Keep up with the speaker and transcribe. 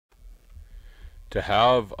To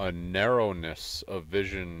have a narrowness of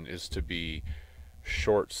vision is to be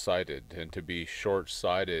short-sighted, and to be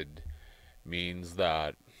short-sighted means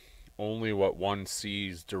that only what one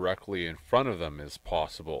sees directly in front of them is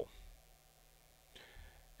possible.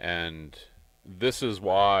 And this is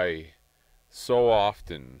why so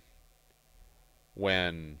often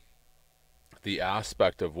when the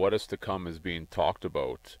aspect of what is to come is being talked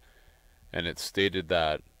about, and it's stated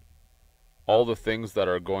that all the things that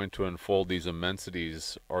are going to unfold, these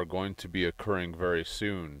immensities, are going to be occurring very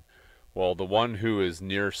soon. Well, the one who is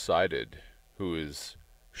nearsighted, who is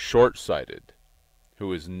short-sighted,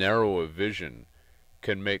 who is narrow of vision,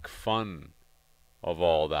 can make fun of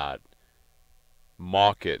all that,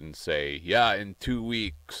 mock it and say, yeah, in 2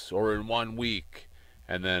 weeks or in 1 week.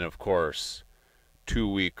 And then, of course,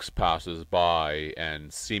 2 weeks passes by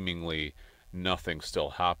and seemingly nothing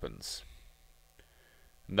still happens.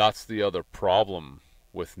 And that's the other problem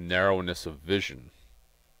with narrowness of vision.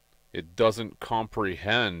 It doesn't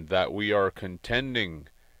comprehend that we are contending,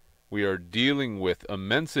 we are dealing with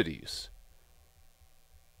immensities,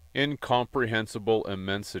 incomprehensible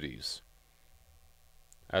immensities.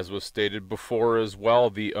 As was stated before as well,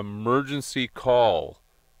 the emergency call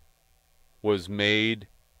was made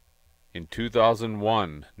in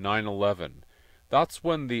 2001, 9/11. That's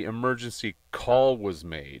when the emergency call was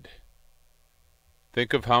made.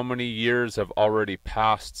 Think of how many years have already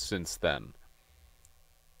passed since then.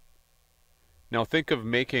 Now think of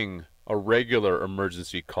making a regular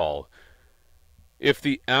emergency call. If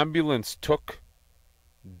the ambulance took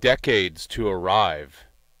decades to arrive,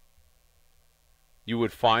 you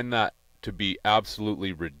would find that to be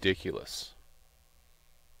absolutely ridiculous.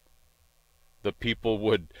 The people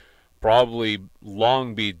would probably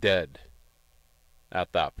long be dead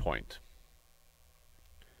at that point.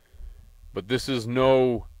 But this is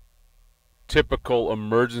no typical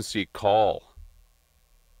emergency call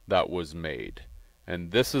that was made.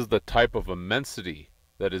 And this is the type of immensity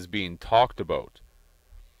that is being talked about.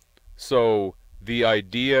 So the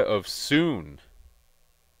idea of soon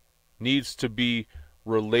needs to be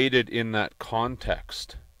related in that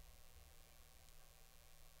context.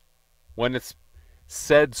 When it's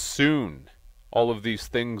said soon, all of these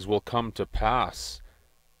things will come to pass,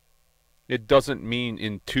 it doesn't mean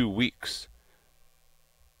in 2 weeks.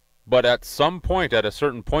 But at some point, at a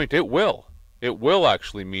certain point, it will. It will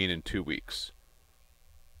actually mean in 2 weeks.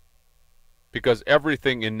 Because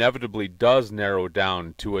everything inevitably does narrow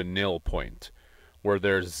down to a nil point, where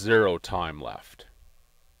there's zero time left.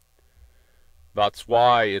 That's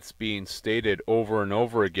why it's being stated over and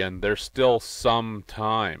over again, there's still some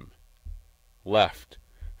time left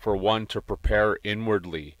for one to prepare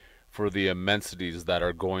inwardly for the immensities that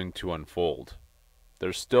are going to unfold.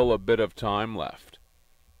 There's still a bit of time left.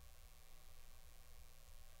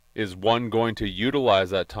 Is one going to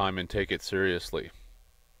utilize that time and take it seriously?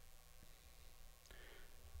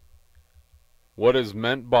 What is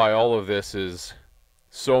meant by all of this is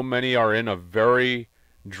so many are in a very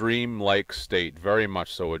dreamlike state, very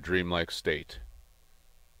much so a dreamlike state.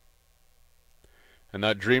 And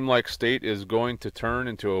that dreamlike state is going to turn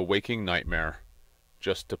into a waking nightmare,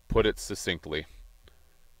 just to put it succinctly,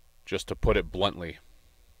 just to put it bluntly.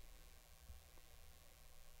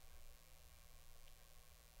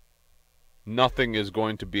 Nothing is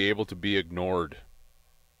going to be able to be ignored.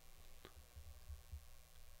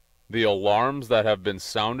 The alarms that have been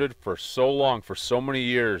sounded for so long, for so many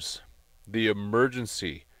years, the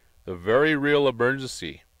emergency, the very real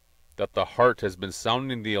emergency that the heart has been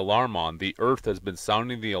sounding the alarm on, the earth has been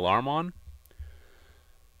sounding the alarm on,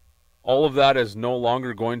 all of that is no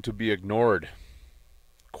longer going to be ignored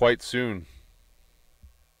quite soon.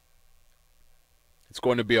 It's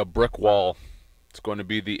going to be a brick wall. It's going to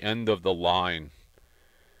be the end of the line.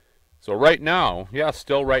 So right now, yeah,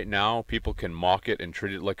 still right now, people can mock it and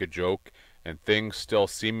treat it like a joke, and things still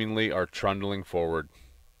seemingly are trundling forward.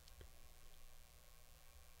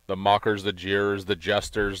 The mockers, the jeerers, the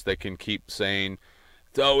jesters, they can keep saying,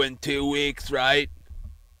 so in 2 weeks, right?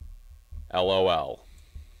 LOL.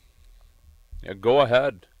 Yeah, go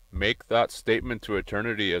ahead. Make that statement to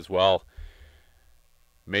eternity as well.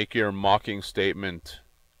 Make your mocking statement.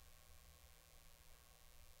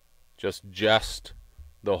 Just jest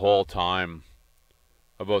the whole time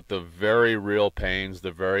about the very real pains,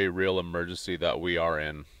 the very real emergency that we are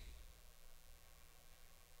in.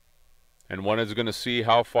 And one is going to see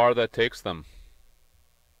how far that takes them.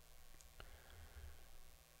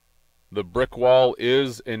 The brick wall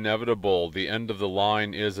is inevitable. The end of the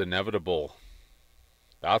line is inevitable.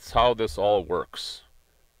 That's how this all works.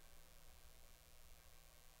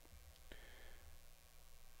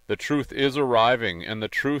 The truth is arriving, and the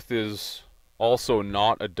truth is also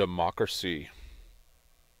not a democracy.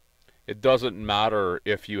 It doesn't matter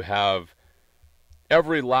if you have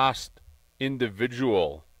every last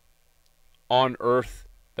individual on earth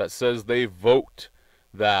that says they vote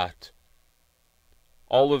that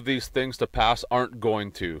all of these things to pass aren't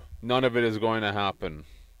going to. None of it is going to happen.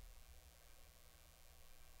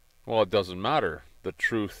 Well, it doesn't matter. The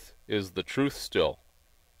truth is the truth still.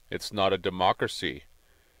 It's not a democracy.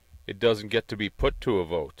 It doesn't get to be put to a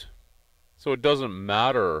vote. So it doesn't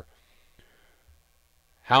matter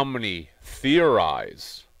how many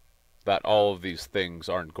theorize that all of these things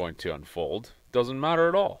aren't going to unfold. It doesn't matter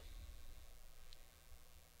at all.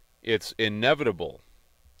 It's inevitable.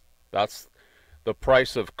 That's the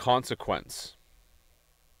price of consequence.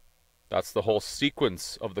 That's the whole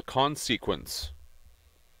sequence of the consequence.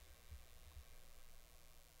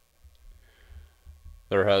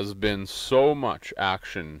 There has been so much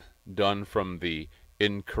action done from the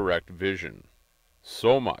incorrect vision.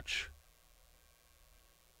 So much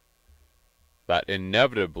that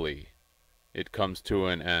inevitably it comes to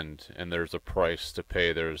an end, and there's a price to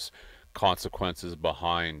pay. There's consequences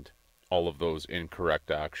behind all of those incorrect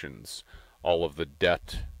actions, all of the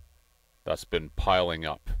debt that's been piling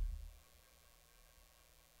up.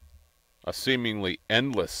 A seemingly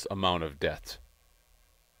endless amount of debt.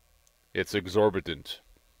 It's exorbitant.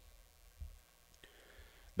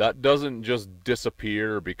 That doesn't just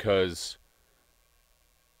disappear because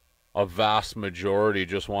a vast majority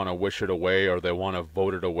just want to wish it away, or they want to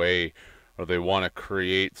vote it away, or they want to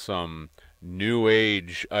create some new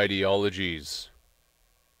age ideologies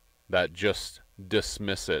that just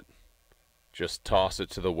dismiss it, just toss it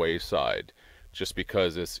to the wayside, just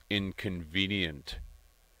because it's inconvenient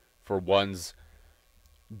for one's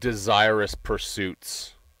desirous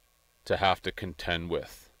pursuits to have to contend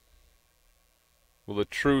with. Well, the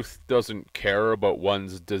truth doesn't care about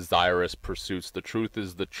one's desirous pursuits. The truth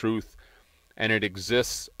is the truth, and it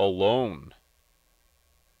exists alone.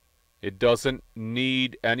 It doesn't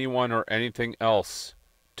need anyone or anything else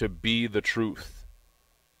to be the truth.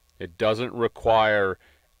 It doesn't require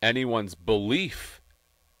anyone's belief,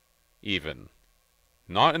 even.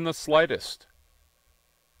 Not in the slightest.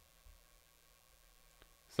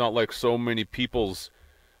 It's not like so many people's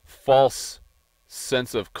false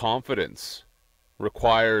sense of confidence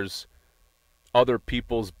requires other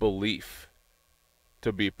people's belief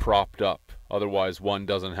to be propped up. Otherwise, one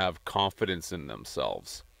doesn't have confidence in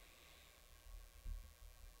themselves.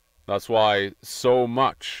 That's why so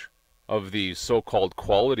much of these so-called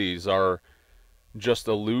qualities are just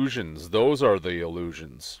illusions. Those are the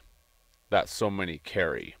illusions that so many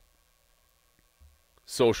carry.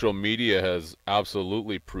 Social media has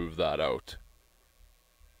absolutely proved that out.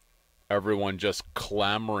 Everyone just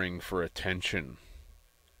clamoring for attention,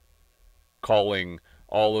 calling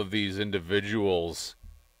all of these individuals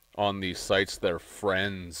on these sites their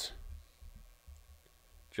friends.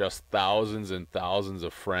 Just thousands and thousands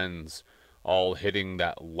of friends all hitting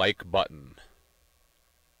that like button.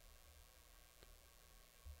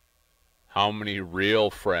 How many real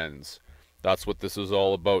friends? That's what this is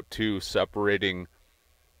all about too, separating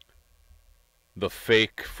the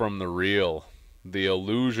fake from the real, the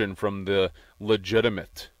illusion from the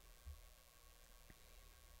legitimate,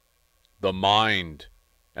 the mind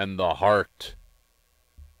and the heart.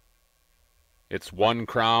 It's one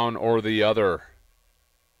crown or the other.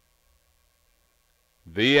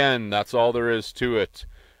 The end, that's all there is to it.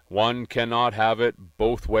 One cannot have it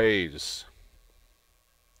both ways.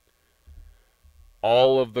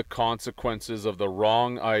 All of the consequences of the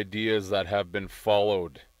wrong ideas that have been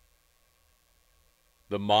followed,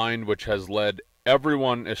 the mind which has led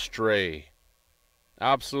everyone astray,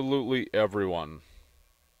 absolutely everyone,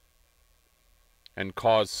 and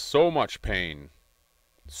caused so much pain,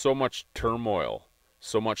 so much turmoil,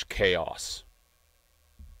 so much chaos.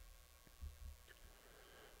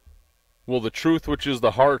 Well, the truth, which is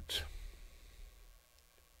the heart,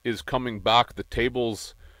 is coming back. The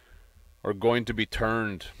tables are going to be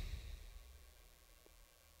turned.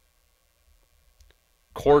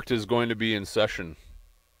 Court is going to be in session.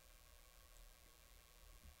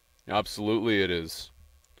 Absolutely it is.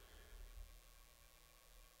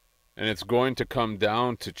 And it's going to come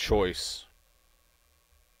down to choice.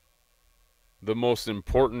 The most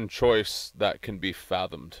important choice that can be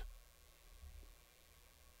fathomed.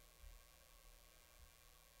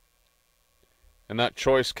 And that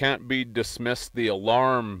choice can't be dismissed. The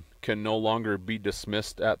alarm can no longer be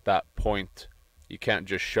dismissed at that point. You can't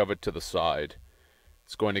just shove it to the side.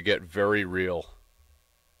 It's going to get very real,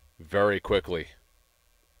 very quickly.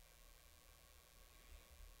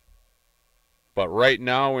 But right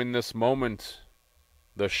now, in this moment,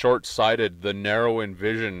 The short-sighted, the narrow in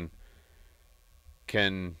vision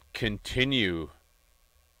can continue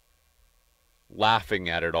laughing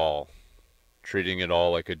at it all, treating it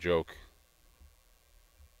all like a joke.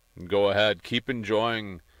 Go ahead, keep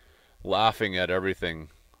enjoying laughing at everything,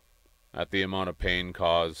 at the amount of pain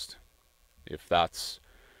caused, if that's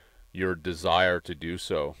your desire to do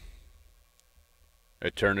so.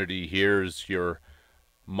 Eternity hears your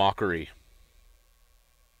mockery,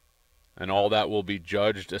 and all that will be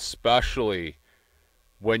judged, especially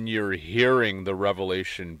when you're hearing the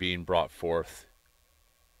revelation being brought forth,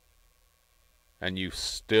 and you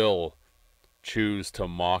still choose to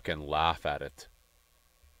mock and laugh at it.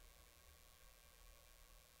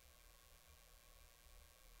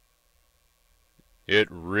 It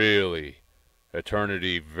really,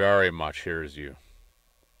 eternity very much hears you.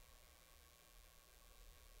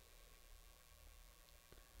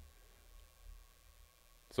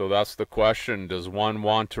 So that's the question. Does one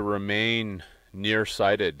want to remain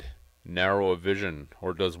nearsighted, narrow of vision,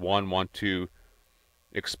 or does one want to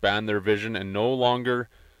expand their vision and no longer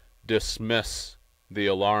dismiss the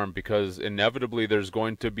alarm? Because inevitably there's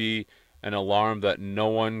going to be an alarm that no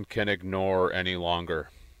one can ignore any longer.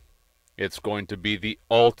 It's going to be the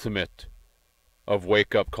ultimate of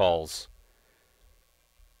wake-up calls.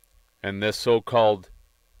 And this so-called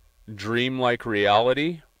dreamlike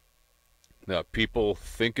reality that people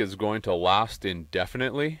think is going to last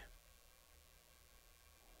indefinitely,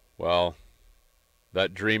 well,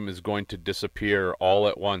 that dream is going to disappear all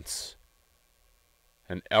at once.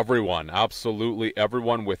 And everyone, absolutely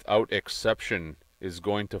everyone without exception, is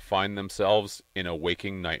going to find themselves in a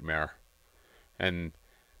waking nightmare. And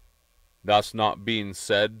that's not being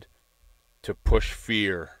said to push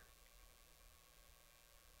fear.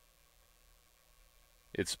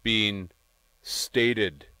 It's being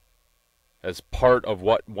stated as part of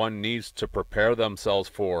what one needs to prepare themselves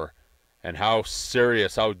for, and how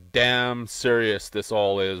serious, how damn serious this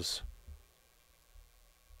all is.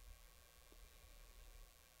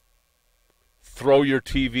 Throw your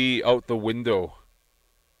TV out the window.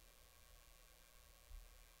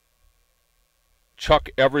 Chuck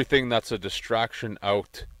everything that's a distraction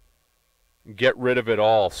out. Get rid of it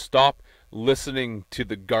all. Stop listening to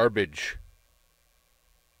the garbage.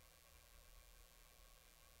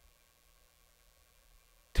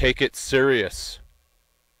 Take it serious.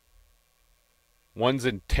 One's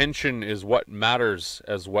intention is what matters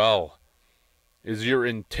as well. Is your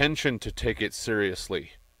intention to take it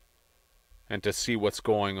seriously and to see what's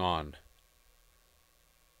going on?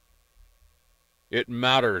 It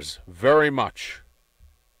matters very much.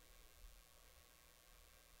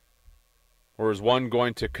 Or is one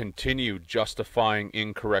going to continue justifying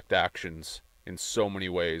incorrect actions in so many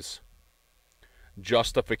ways?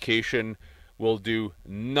 Justification will do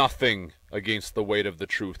nothing against the weight of the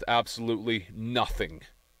truth. Absolutely nothing.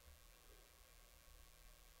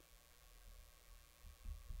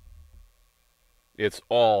 It's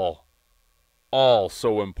all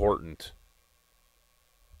so important.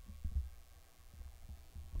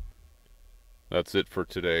 That's it for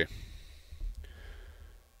today.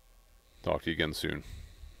 Talk to you again soon.